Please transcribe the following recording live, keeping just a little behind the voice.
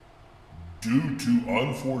Due to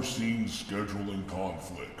unforeseen scheduling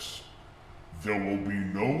conflicts, there will be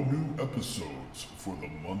no new episodes for the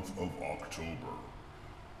month of October.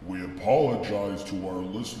 We apologize to our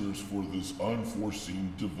listeners for this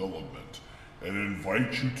unforeseen development and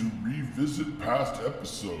invite you to revisit past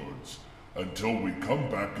episodes until we come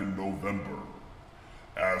back in November.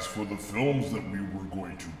 As for the films that we were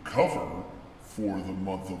going to cover for the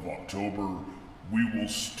month of October, we will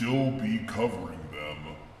still be covering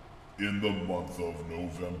them in the month of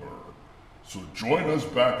November. So join us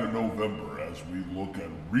back in November as we look at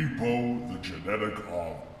Repo the Genetic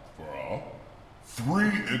Opera,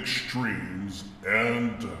 Three Extremes,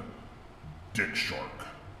 and Dick Shark.